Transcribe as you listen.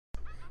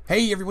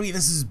Hey everybody,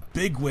 this is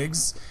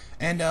TheBiggWiggs,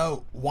 and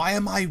why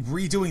am I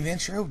redoing the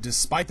intro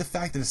despite the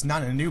fact that it's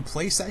not a new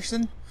play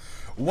session?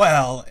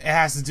 Well, it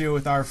has to do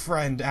with our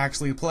friend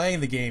actually playing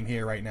the game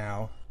here right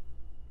now.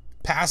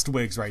 Past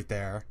Wiggs right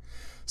there.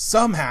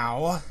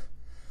 Somehow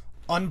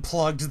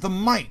unplugged the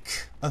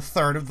mic a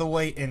third of the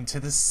way into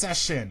the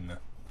session,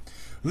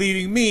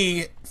 leaving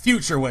me,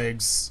 Future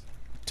Wiggs,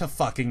 to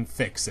fucking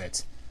fix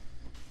it.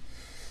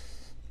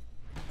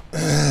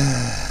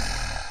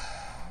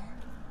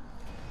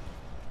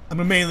 I'm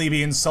gonna mainly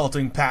be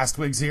insulting Past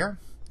Wiggs here,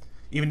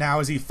 even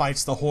now as he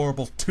fights the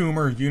horrible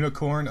tumor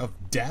unicorn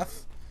of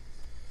death.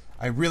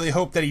 I really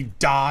hope that he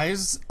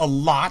dies a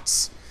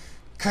lot,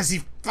 cause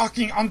he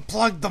fucking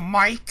unplugged the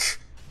mic.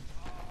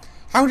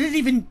 How did it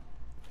even...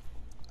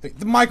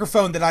 The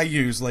microphone that I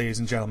use, ladies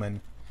and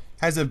gentlemen,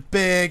 has a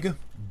big,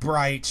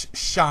 bright,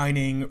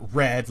 shining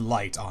red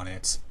light on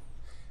it.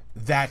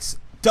 That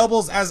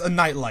doubles as a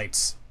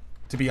nightlight,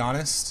 to be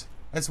honest.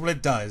 That's what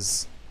it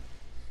does.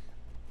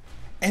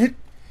 And it...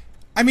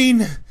 I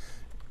mean,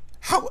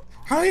 how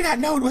did I not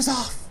know it was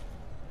off?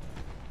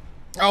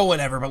 Oh,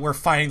 whatever, but we're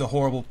fighting the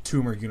horrible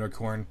tumor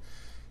unicorn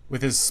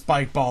with his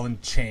spike ball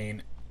and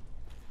chain.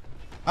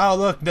 Oh,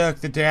 look,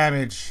 the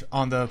damage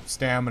on the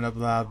stamina,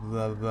 blah,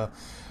 blah, blah.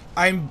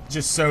 I'm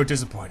just so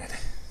disappointed.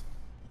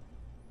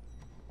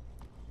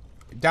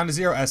 Down to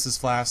 0 S's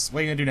flask. What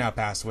are you gonna do now,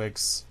 Past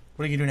Wiggs?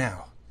 What are you gonna do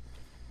now?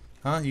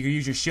 Huh? You gonna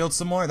use your shield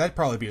some more? That'd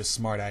probably be a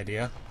smart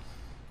idea.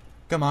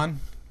 Come on.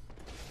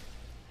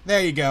 There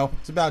you go.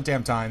 It's about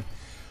damn time.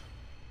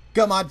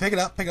 Come on, pick it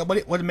up. Pick up.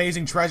 What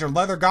amazing treasure.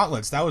 Leather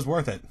gauntlets. That was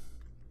worth it.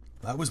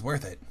 That was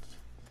worth it.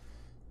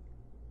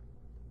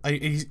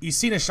 He's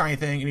seen a shiny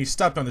thing, and he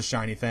stepped on the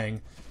shiny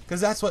thing.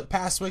 Because that's what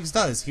Past Wiggs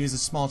does. He is a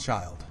small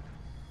child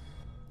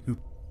who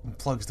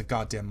plugs the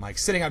goddamn mic.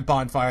 Sitting at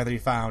bonfire that he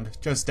found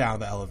just down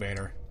the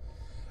elevator.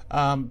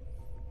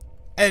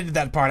 Edited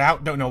that part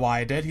out. Don't know why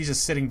I did. He's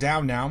just sitting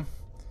down now.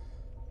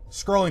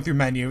 Scrolling through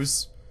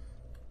menus.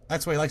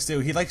 That's what he likes to do.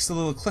 He likes the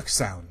little click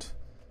sound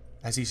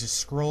as he just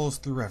scrolls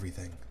through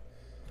everything.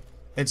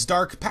 It's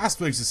dark. Past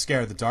Wiggs is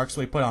scared of the dark,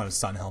 so he put on his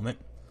sun helmet.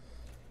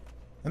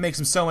 It makes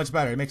him so much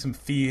better. It makes him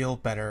feel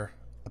better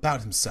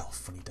about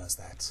himself when he does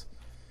that.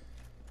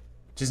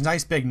 Just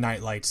nice big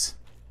night lights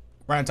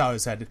right on top of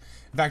his head.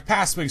 In fact,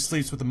 Past Wiggs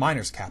sleeps with a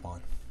miner's cap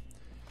on.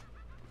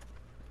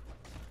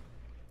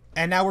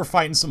 And now we're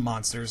fighting some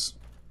monsters.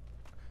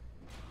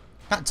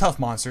 Not tough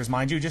monsters,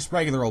 mind you, just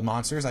regular old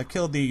monsters. I've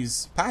killed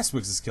these. Past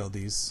Wiggs has killed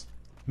these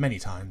many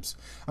times.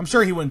 I'm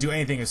sure he wouldn't do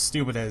anything as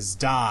stupid as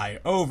die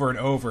over and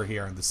over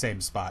here in the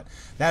same spot.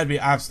 That would be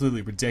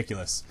absolutely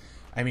ridiculous.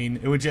 I mean,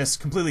 it would just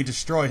completely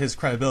destroy his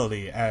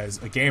credibility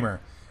as a gamer.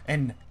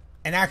 And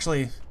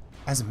actually,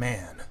 as a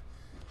man.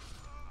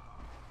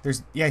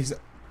 So yeah.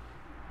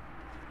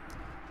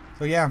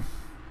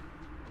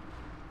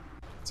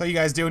 So you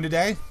guys doing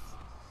today?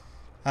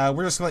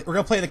 We're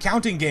gonna play the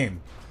counting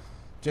game.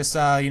 Just,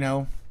 you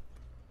know,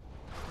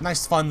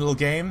 nice fun little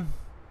game.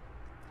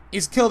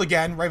 He's killed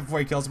again right before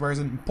he kills a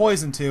person.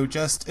 Poison too,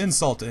 just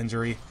insult to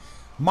injury.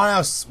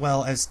 Miles,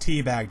 well, as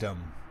teabagged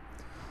him.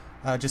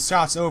 Just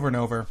shots over and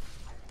over.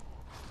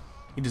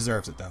 He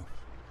deserves it, though.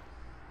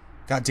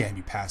 God damn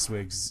you, Past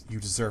Wiggs. You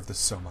deserve this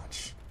so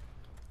much.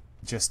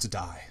 Just to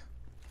die.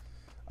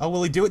 Oh,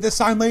 will he do it this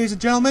time, ladies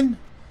and gentlemen?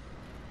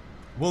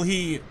 Will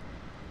he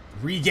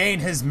regain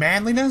his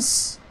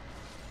manliness?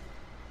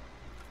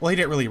 Well, he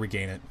didn't really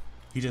regain it.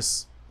 He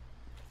just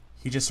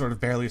sort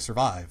of barely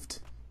survived.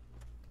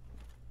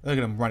 Look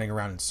at him running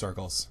around in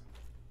circles.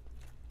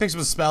 Picks up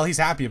a spell. He's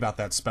happy about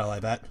that spell, I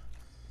bet.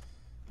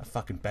 I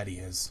fucking bet he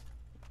is.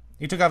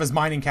 He took off his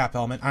mining cap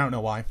helmet. I don't know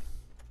why.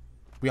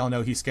 We all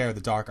know he's scared of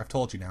the dark. I've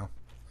told you now.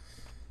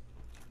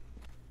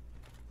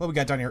 What we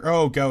got down here?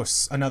 Oh,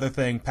 ghosts. Another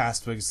thing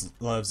Past Wiggs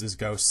loves is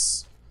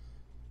ghosts.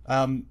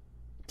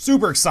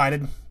 Super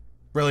excited,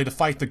 really, to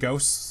fight the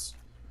ghosts.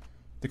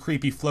 The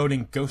creepy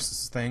floating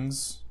ghosts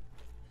things.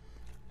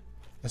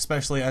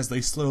 Especially as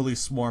they slowly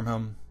swarm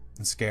him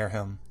and scare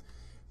him.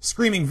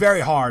 Screaming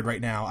very hard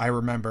right now. I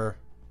remember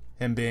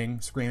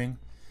him screaming.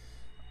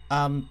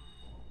 But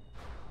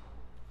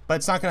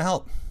it's not gonna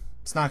help.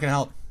 It's not gonna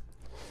help.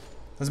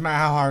 Doesn't matter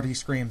how hard he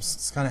screams.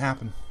 It's gonna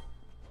happen.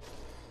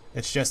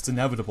 It's just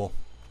inevitable.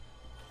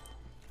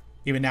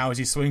 Even now as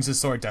he swings his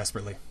sword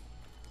desperately.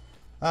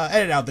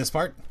 Edit out this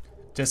part.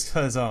 Just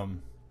because,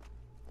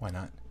 why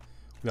not?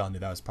 We all knew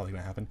that was probably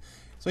gonna happen.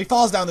 So he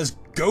falls down this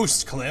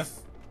ghost cliff.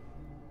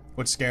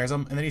 Which scares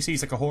him, and then he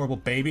sees like a horrible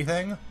baby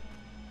thing.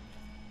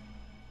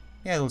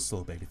 Yeah, it's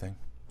still a baby thing.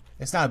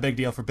 It's not a big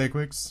deal for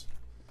TheBiggWiggs.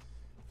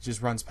 He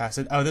just runs past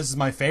it. Oh, this is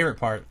my favorite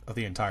part of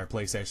the entire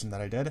PlayStation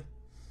that I did.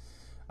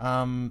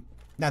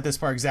 Not this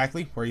part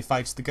exactly, where he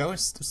fights the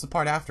ghost. This is the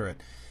part after it.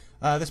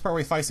 This part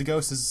where he fights the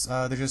ghost is,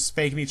 they're just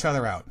faking each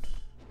other out.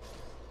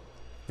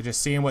 They're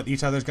just seeing what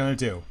each other's gonna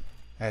do.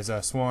 As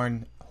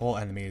sworn whole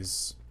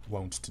enemies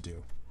wont to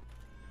do.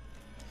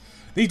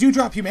 They do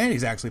drop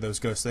humanities, actually, those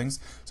ghost things.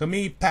 So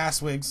me and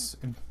Past Wiggs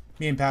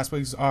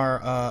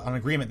are on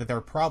agreement that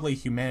they're probably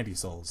humanity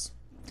souls.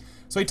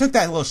 So he took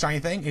that little shiny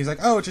thing, and he's like,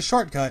 oh, it's a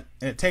shortcut,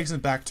 and it takes him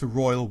back to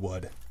Royal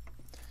Wood.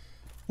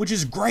 Which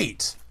is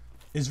great.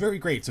 It's very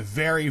great. It's a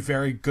very,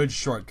 very good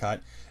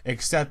shortcut,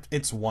 except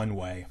it's one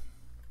way.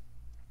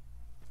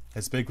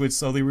 As BiggWiggs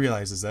slowly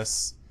realizes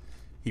this,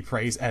 he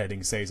prays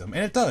editing saves him.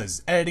 And it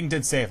does. Editing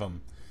did save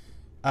him.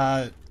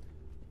 The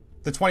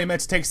 20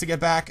 minutes it takes to get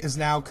back is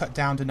now cut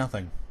down to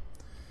nothing.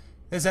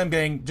 This is him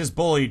getting just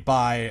bullied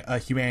by a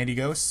humanity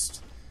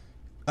ghost.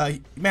 You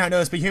may not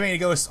notice, but humanity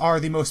ghosts are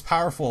the most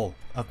powerful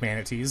of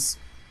manatees.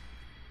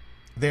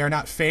 They are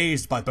not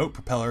phased by boat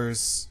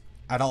propellers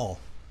at all.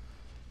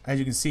 As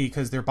you can see,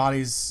 because their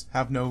bodies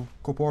have no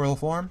corporeal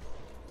form,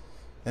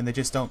 and they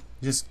just don't,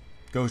 it just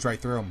goes right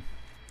through them.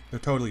 They're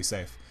totally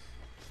safe.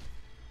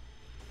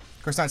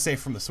 Of course, not safe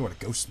from the sword of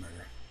ghost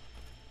murder.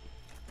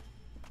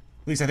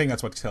 At least I think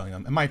that's what's killing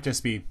them. It might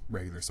just be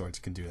regular swords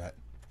can do that.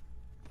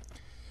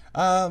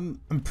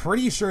 I'm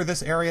pretty sure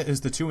this area is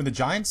the Tomb of the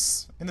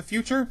Giants in the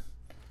future.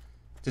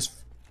 Just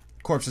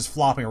corpses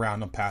flopping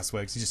around on Past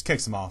Wiggs. He just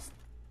kicks them off.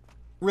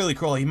 Really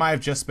cool. He might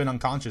have just been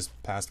unconscious,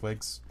 Past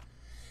Wiggs.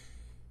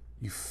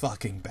 You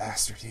fucking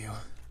bastard, you.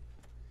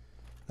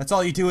 That's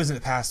all you do, isn't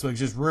it, Past Wiggs?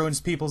 Just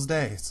ruins people's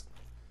days.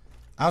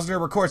 I was gonna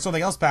record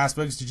something else, Past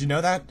Wiggs. Did you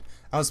know that?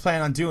 I was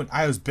planning on doing.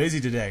 I was busy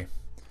today.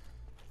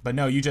 But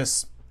no, you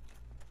just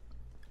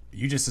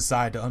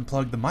decided to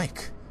unplug the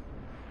mic.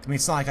 I mean,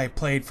 it's not like I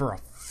played for a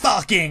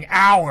fucking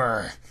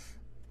hour.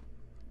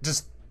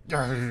 Just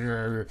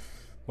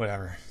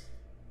whatever.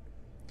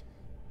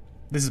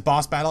 This is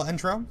boss battle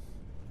intro.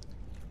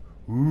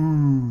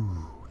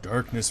 Ooh,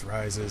 darkness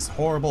rises.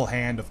 Horrible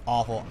hand of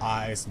awful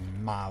eyes,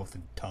 mouth,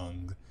 and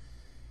tongue.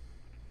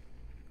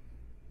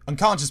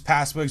 Unconscious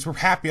Past Wiggs. We're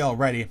happy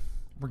already.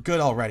 We're good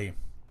already.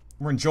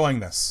 We're enjoying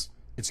this.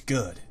 It's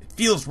good. It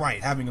feels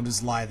right having him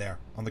just lie there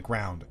on the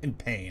ground in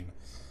pain.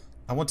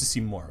 I want to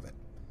see more of it.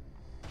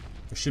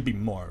 There should be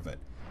more of it.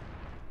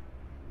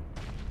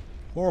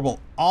 Horrible,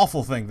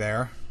 awful thing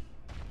there.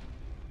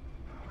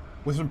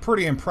 With some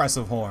pretty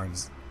impressive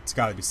horns. It's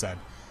gotta be said.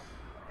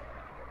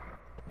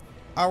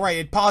 Alright,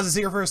 it pauses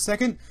here for a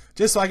second,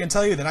 just so I can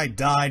tell you that I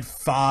died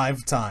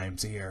 5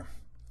 times here.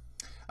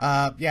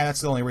 Yeah,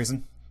 that's the only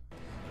reason.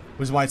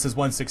 Which is why it says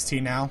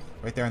 116 now,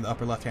 right there in the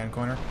upper left-hand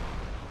corner.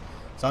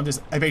 So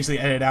I basically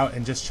edited out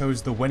and just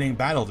chose the winning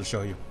battle to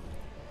show you.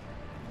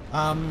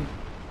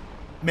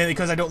 Mainly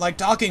because I don't like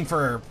talking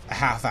for a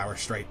half hour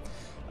straight.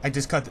 I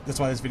just cut, that's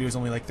why this video is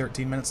only like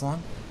 13 minutes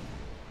long.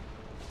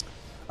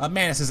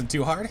 Manus isn't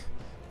too hard.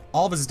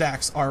 All of his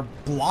attacks are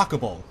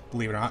blockable,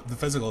 believe it or not, the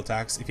physical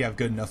attacks, if you have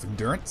good enough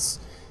endurance.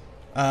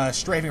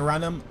 Strafing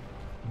around him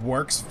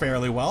works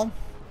fairly well.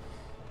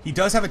 He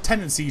does have a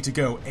tendency to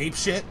go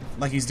apeshit,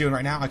 like he's doing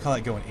right now. I call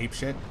it going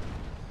apeshit.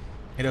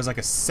 It does like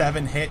a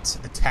 7-hit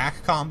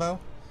attack combo.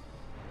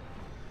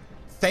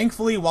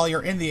 Thankfully, while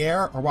you're in the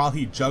air, or while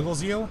he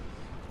juggles you,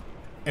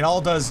 it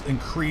all does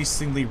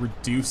increasingly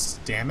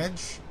reduced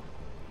damage.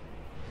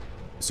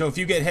 So if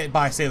you get hit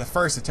by, say, the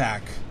first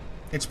attack,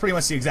 it's pretty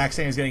much the exact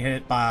same as getting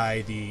hit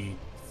by the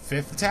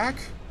 5th attack.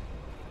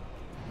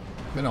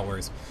 But no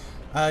worries.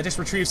 Just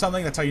retrieve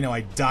something, that's how you know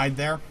I died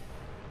there.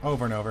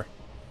 Over and over.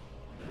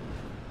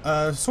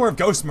 Sort of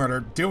ghost murder,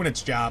 doing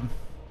its job.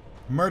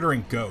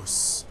 Murdering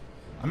ghosts.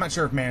 I'm not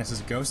sure if Manus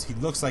is a ghost. He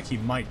looks like he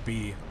might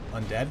be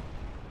undead.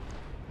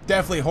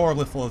 Definitely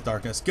horribly full of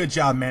darkness. Good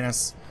job,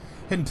 Manus.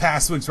 Hitting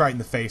Past Wiggs right in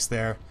the face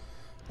there.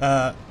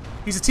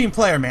 He's a team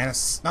player,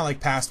 Manus. Not like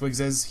Past Wiggs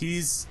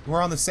is.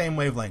 We're on the same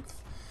wavelength.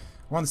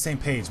 We're on the same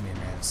page, me and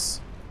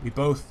Manus. We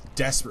both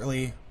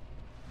desperately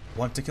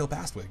want to kill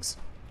Past Wiggs.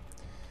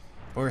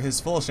 For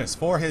his foolishness.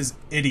 For his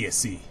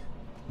idiocy.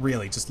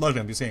 Really, just look at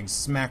him just getting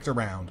smacked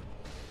around.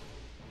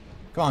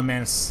 Come on,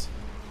 Manus.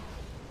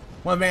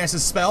 One of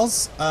Manus'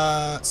 spells,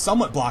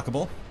 somewhat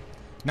blockable.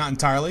 Not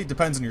entirely.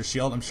 Depends on your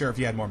shield. I'm sure if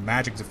you had more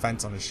magic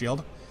defense on his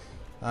shield,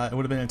 it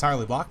would have been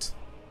entirely blocked.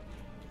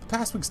 But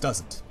Past Wiggs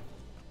doesn't.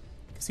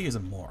 Because he is a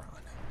moron.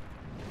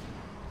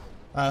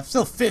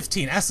 Still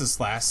 15 S's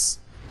class.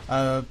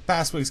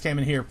 Past Wiggs came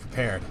in here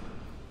prepared.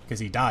 Because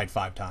he died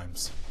 5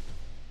 times.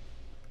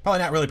 Probably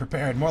not really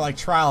prepared. More like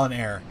trial and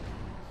error.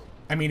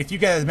 I mean, if you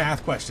get a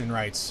math question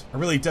right, a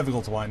really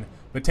difficult one,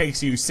 but it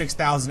takes you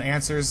 6,000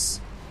 answers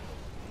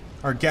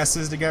or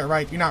guesses to get it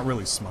right, you're not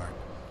really smart.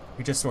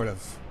 You're just sort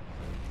of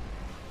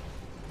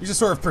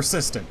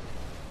persistent.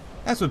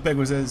 That's what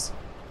BiggWiggs is,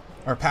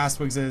 or Past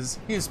Wiggs is.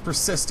 He is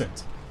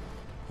persistent.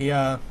 He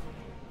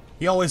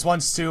always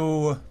wants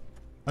to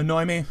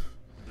annoy me.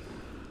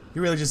 He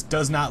really just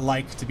does not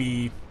like to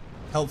be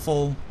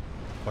helpful,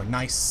 or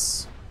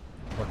nice,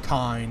 or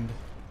kind,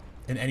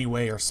 in any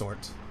way or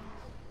sort.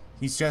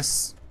 He's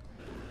just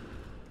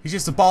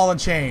a ball and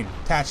chain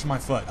attached to my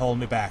foot,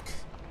 holding me back.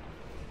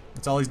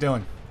 That's all he's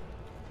doing.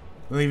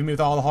 Leaving me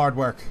with all the hard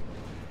work.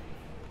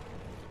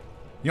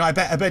 You know, I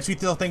bet you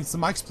still thinks the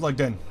mic's plugged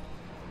in.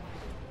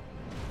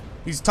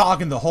 He's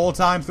talking the whole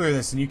time through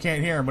this, and you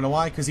can't hear him. But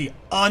why? Because he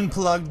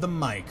unplugged the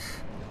mic.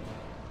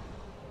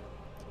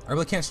 I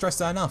really can't stress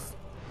that enough.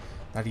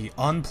 That he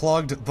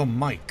unplugged the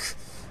mic.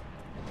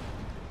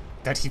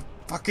 That he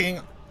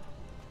fucking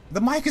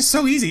The mic is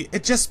so easy.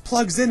 It just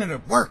plugs in and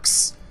it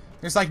works.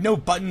 There's like no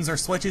buttons or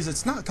switches.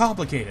 It's not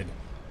complicated.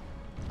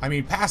 I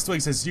mean, Past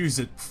Wiggs has used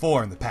it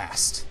before in the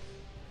past.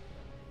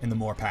 In the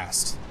more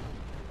past.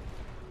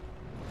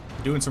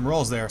 Doing some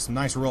rolls there. Some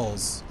nice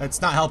rolls.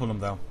 It's not helping him,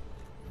 though.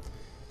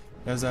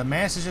 Because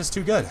Manus is just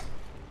too good.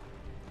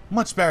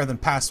 Much better than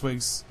Past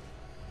Wiggs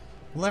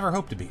will ever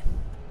hope to be.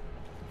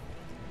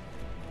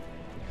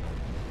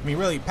 I mean,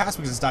 really, Past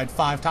Wiggs has died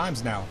 5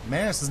 times now.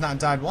 Manus has not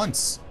died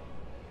once.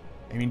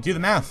 I mean, do the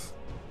math.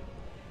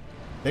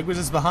 BiggWiggs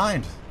is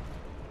behind.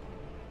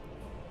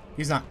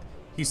 He's not...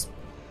 He's...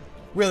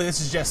 Really,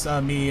 this is just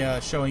me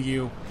showing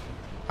you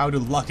how to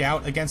luck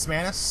out against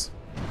Manus.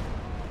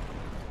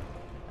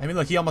 I mean,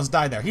 look, he almost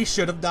died there. He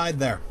should have died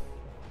there.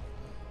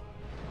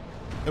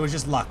 It was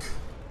just luck.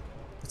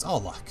 It's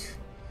all luck.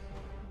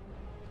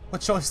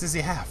 What choice does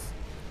he have?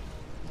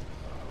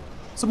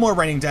 Some more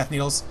raining death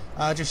needles.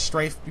 Just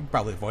strafe. You can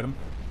probably avoid them.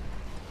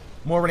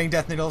 More raining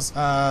death needles.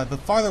 The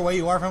farther away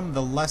you are from him,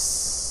 the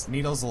less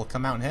needles will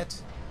come out and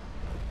hit.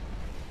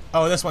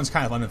 Oh, this one's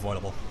kind of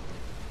unavoidable.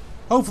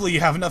 Hopefully you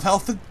have enough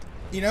health to,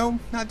 you know,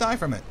 not die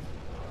from it.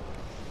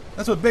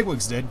 That's what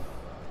BiggWiggs did.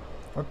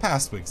 Or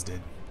Past Wiggs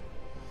did.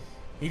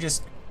 He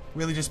just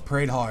really just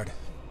prayed hard.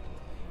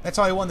 That's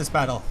how he won this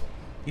battle.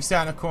 He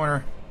sat in a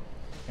corner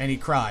and he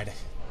cried.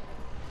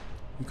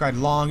 He cried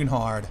long and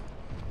hard.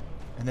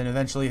 And then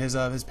eventually his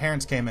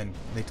parents came in.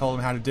 They told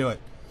him how to do it.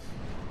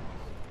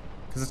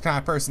 Because that's the kind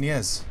of person he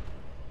is.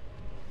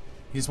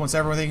 He just wants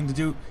everything to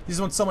do. He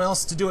just wants someone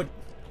else to do it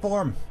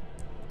for him.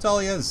 That's all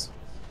he is.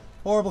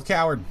 Horrible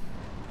coward.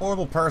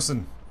 Horrible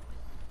person.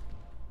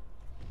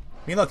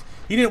 I mean, look,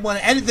 he didn't want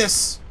to edit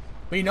this,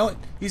 but you know what?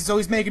 He's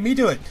always making me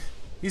do it.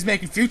 He's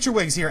making future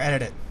Wiggs here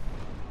edit it.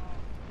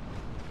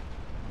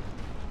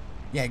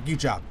 Yeah, good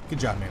job. Good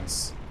job,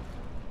 Manus.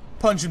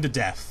 Punch him to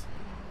death.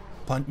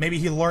 Maybe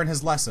he'll learn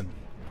his lesson.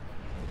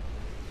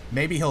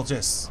 Maybe he'll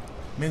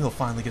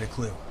finally get a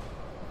clue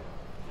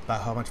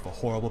about how much of a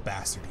horrible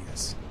bastard he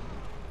is.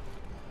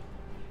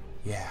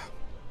 Yeah.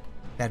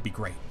 That'd be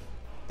great.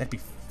 That'd be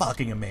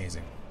fucking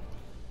amazing.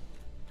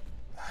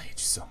 I hate you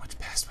so much,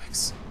 Past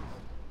Wiggs.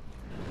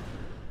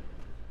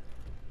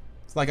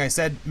 Like I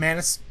said,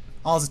 Manus,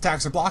 all his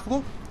attacks are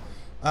blockable.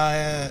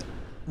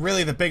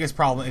 Really, the biggest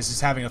problem is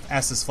just having enough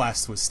Estus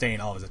Flasks to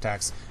withstand all of his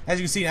attacks. As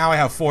you can see, now I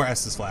have 4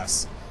 Estus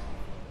Flasks.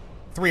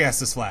 3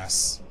 Estus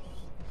Flasks.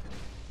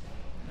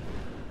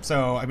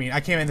 So, I mean,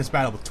 I came in this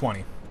battle with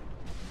 20.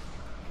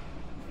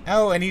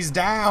 Oh, and he's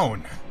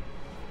down!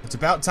 It's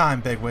about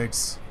time,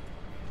 BiggWiggs.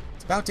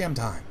 It's about damn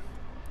time.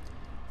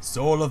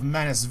 Soul of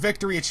Manus,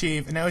 victory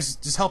achieved, and now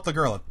just help the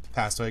girl up,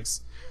 Past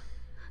Wiggs.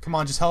 Come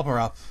on, just help her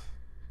up.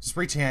 Just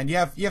reach a hand. You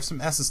have some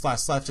Estus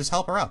Flasks left. Just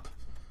help her up.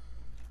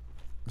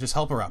 Just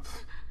help her up.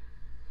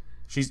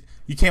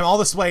 You came all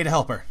this way to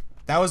help her.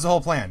 That was the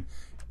whole plan.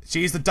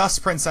 She's the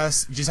Dust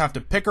Princess. You just have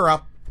to pick her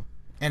up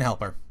and help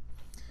her.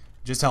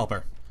 Just help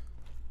her.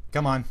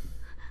 Come on.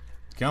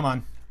 Come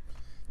on.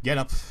 Get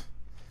up.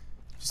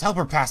 Just help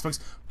her, Past Wiggs.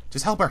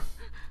 Just help her.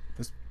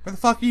 Where the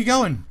fuck are you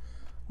going?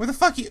 Where the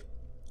fuck are you...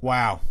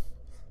 Wow.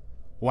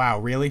 Wow,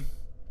 really?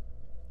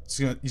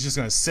 You're just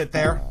gonna sit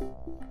there?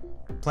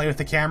 Play with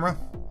the camera?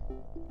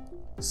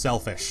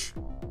 Selfish.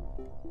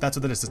 That's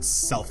what it is. It's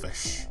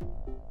selfish.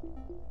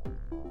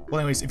 Well,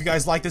 anyways, if you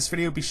guys like this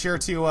video, be sure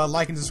to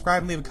like and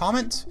subscribe and leave a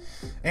comment.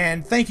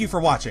 And thank you for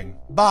watching.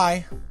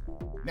 Bye!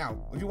 Now,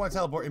 if you want to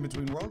teleport in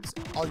between worlds,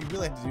 all you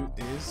really have to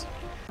do is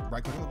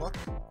right-click on the book,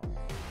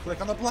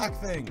 click on the black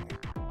thing.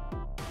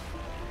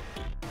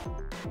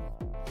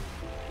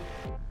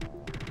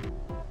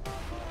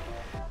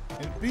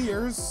 And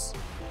beers...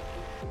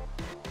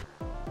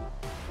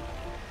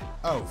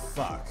 Oh,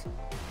 fuck.